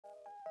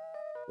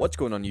What's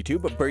going on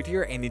YouTube? Bert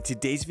here, and in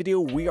today's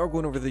video we are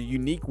going over the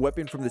unique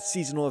weapon from the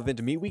seasonal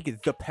event Meat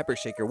Week, the Pepper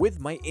Shaker, with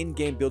my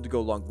in-game build to go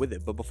along with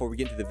it. But before we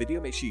get into the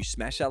video, make sure you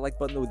smash that like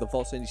button with the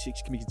False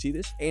 76 so you can see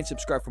this, and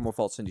subscribe for more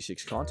False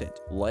 76 content.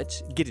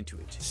 Let's get into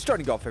it.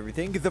 Starting off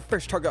everything, the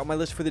first target on my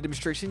list for the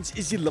demonstrations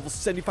is the level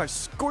 75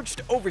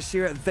 Scorched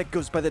Overseer that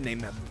goes by the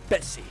name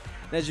Bessie.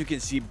 And as you can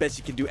see,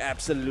 Bessie can do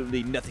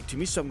absolutely nothing to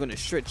me, so I'm going to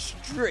shred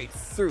straight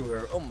through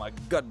her. Oh my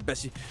god,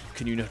 Bessie,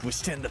 can you not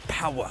withstand the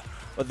power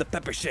of the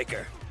Pepper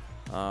Shaker?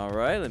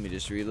 Alright, let me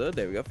just reload.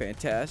 There we go.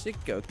 Fantastic.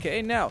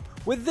 Okay, now,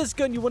 with this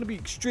gun, you want to be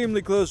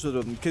extremely close with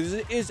them because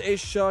it is a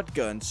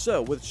shotgun.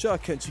 So, with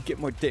shotguns, you get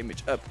more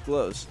damage up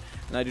close.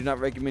 And I do not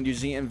recommend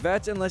using it in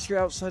VATS unless you're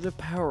outside of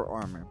power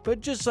armor.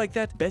 But just like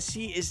that,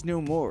 Bessie is no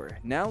more.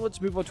 Now,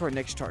 let's move on to our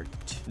next target.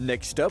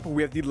 Next up,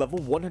 we have the level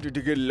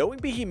 100 glowing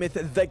behemoth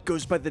that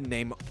goes by the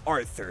name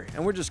Arthur.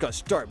 And we're just going to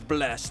start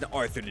blasting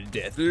Arthur to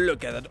death.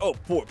 Look at that. Oh,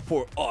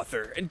 poor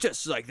Arthur. And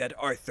just like that,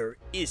 Arthur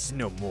is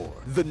no more.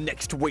 The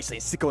next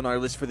wasteland sicko on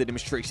our list for the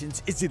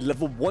demonstrations is the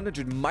level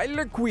 100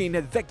 Myler Queen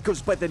that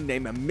goes by the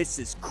name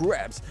Mrs.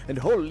 Krabs. And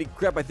holy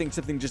crap, I think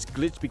something just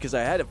glitched because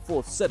I had a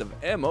full set of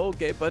ammo.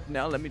 Okay, but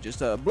now let me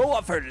just blow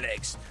off her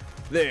legs.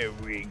 There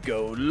we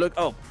go. Look,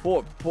 oh,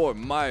 poor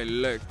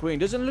Myler Queen.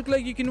 Doesn't look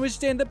like you can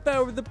withstand the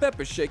power of the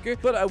Pepper Shaker,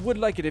 but I would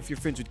like it if your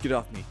friends would get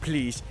off me,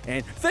 please,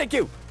 and thank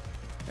you.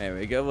 There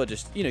we go. We'll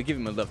just, give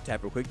him a love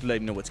tap real quick to let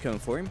him know what's coming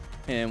for him.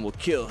 And we'll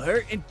kill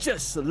her. And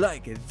just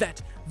like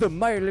that, the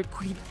Myler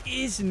Queen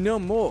is no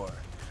more.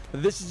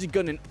 This is a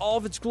gun in all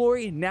of its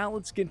glory. Now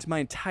let's get into my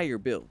entire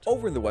build.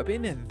 Over in the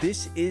weapon,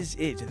 this is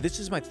it. This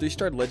is my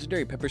 3-star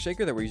legendary Pepper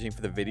Shaker that we're using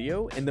for the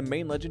video, and the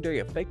main legendary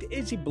effect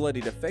is a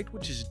Bloodied effect,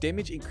 which is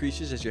damage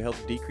increases as your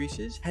health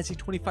decreases, has a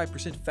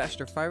 25%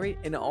 faster fire rate,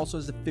 and it also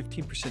has a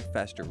 15%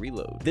 faster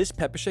reload. This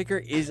Pepper Shaker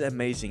is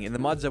amazing, and the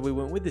mods that we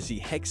went with is the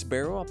Hex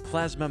Barrel,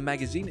 Plasma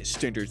Magazine,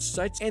 Standard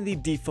Sights, and the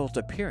default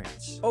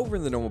appearance. Over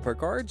in the normal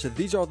perk cards,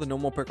 these are all the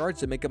normal perk cards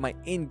that make up my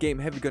in-game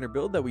heavy gunner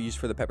build that we use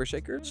for the Pepper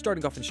Shaker.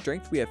 Starting off in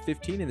strength, we have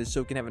 15, and this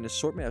so can have an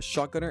assortment of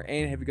shotgunner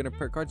and heavy gunner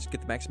perk cards to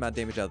get the max amount of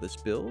damage out of this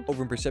build.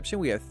 Over in perception,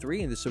 we have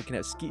 3, and this so can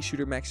have skeet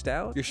shooter maxed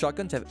out. Your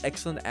shotguns have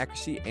excellent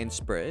accuracy and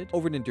spread.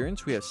 Over in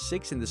endurance, we have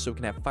 6, and this so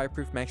can have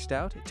fireproof maxed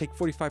out. Take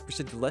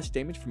 45% less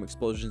damage from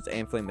explosions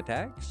and flame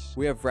attacks.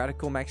 We have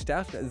radical maxed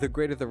out. The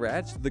greater the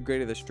rads, the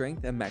greater the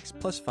strength, and max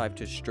 +5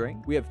 to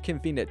strength. We have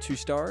Chem Fiend at 2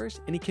 stars.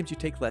 Any chems you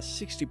take last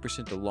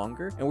 60% or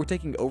longer, and we're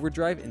taking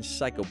overdrive and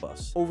psycho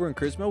buffs. Over in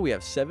charisma, we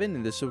have 7,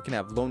 and this so can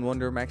have lone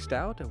wonder maxed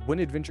out. When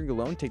adventuring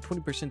alone, take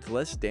 20%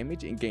 less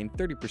damage and gain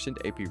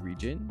 30% AP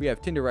regen. We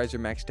have Tenderizer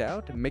maxed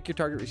out. Make your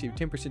target receive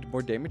 10%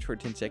 more damage for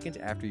 10 seconds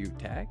after you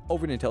attack.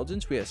 Over in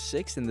intelligence, we have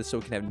 6, and this so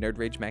can have Nerd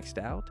Rage maxed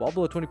out. While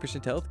below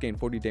 20% health, gain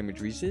 40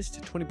 damage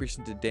resist,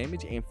 20% of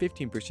damage, and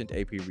 15%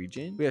 AP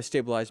regen. We have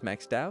Stabilize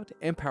maxed out.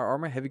 And power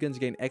armor, heavy guns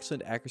gain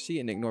excellent accuracy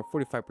and ignore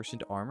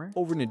 45% armor.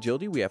 Over in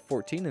agility, we have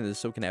 14, and this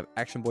so can have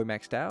Action Boy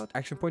maxed out.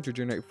 Action points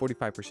regenerate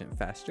 45%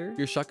 faster.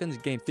 Your shotguns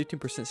gain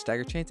 15%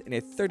 stagger chance and a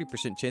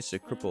 30% chance to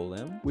cripple a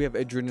limb. We have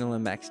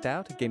adrenaline maxed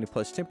out. Gain a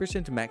plus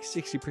 10% to max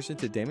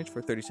 60% of damage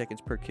for 30 seconds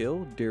per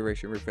kill.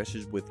 Duration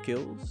refreshes with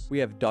kills. We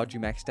have Dodgy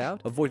maxed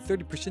out. Avoid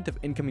 30% of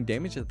incoming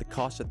damage at the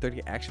cost of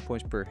 30 action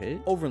points per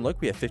hit. Over in luck,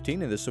 we have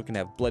 15, and this so can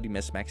have Bloody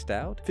Mess maxed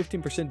out.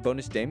 15%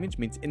 bonus damage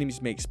means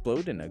enemies may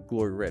explode in a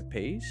glory red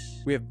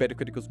pace. We have Better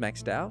Criticals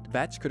maxed out.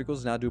 VATS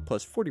criticals now do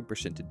plus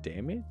 40% to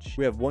damage.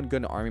 We have One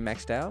Gun Army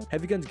maxed out.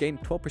 Heavy guns gain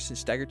 12%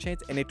 stagger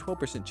chance and a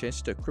 12%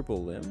 chance to cripple a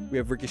limb. We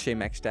have Ricochet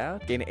maxed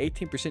out. Gain an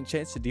 18%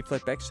 chance to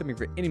deflect back some of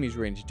your enemies'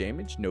 range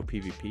damage. No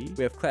PvP.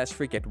 We have Class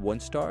Freak at 1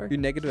 star. Your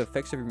negative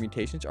effects of your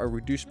mutations are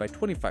reduced by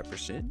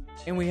 25%.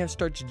 And we have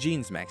Starch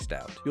Genes maxed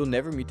out. You'll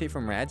never mutate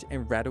from rads,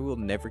 and Rado will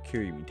never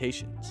cure your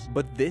mutations.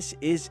 But this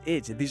is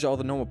it. These are all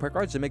the normal perk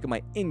cards that make up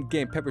my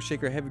in-game Pepper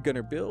Shaker heavy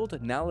gunner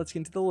build. Now let's get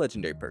into the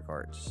legendary perk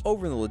cards.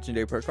 Over in the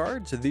legendary perk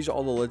cards, these are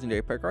all the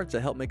legendary perk cards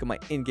that help make up my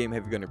in-game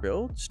heavy gunner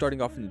build.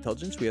 Starting off in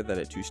intelligence, we have that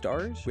at 2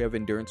 stars. We have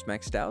endurance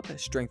maxed out,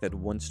 strength at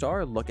 1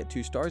 star, luck at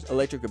 2 stars,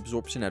 electric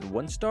absorption at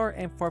 1 star,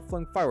 and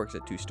far-flung fireworks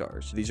at 2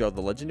 stars. These are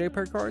the legendary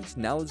perk cards.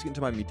 Now let's get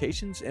into my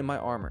mutations and my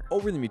armor.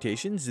 Over in the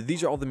mutations,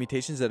 these are all the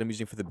mutations that I'm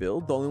using for the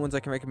build. The only ones I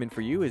can recommend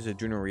for you is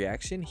Adrenal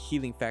Reaction,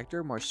 Healing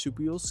Factor,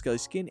 Marsupial, Skelly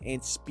Skin,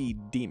 and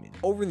Speed Demon.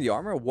 Over in the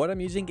armor, what I'm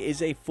using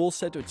is a full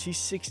set of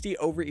T60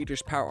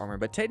 Overeater's power armor,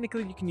 but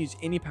technically you can use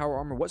any power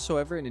armor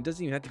whatsoever, and it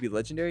doesn't even have to be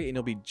legendary, and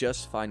it'll be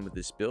just fine with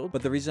this build.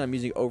 But the reason I'm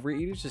using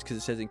Overeaters is because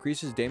it says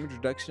increases damage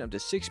reduction up to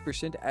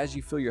 6% as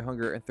you fill your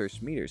hunger and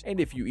thirst meters. And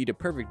if you eat a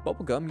perfect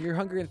bubblegum, your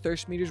hunger and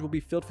thirst meters will be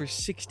filled for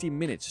 60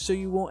 minutes, so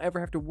you won't ever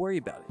have to worry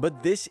about it.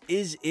 But this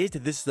is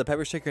it. This is the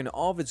Pepper Shaker in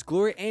all of its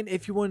glory, and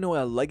if you want to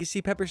know a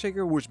legacy Pepper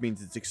Shaker, which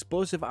means it's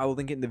explosive, I will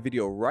link it in the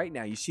video right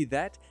now. You see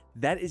that?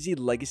 That is the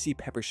legacy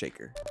Pepper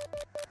Shaker.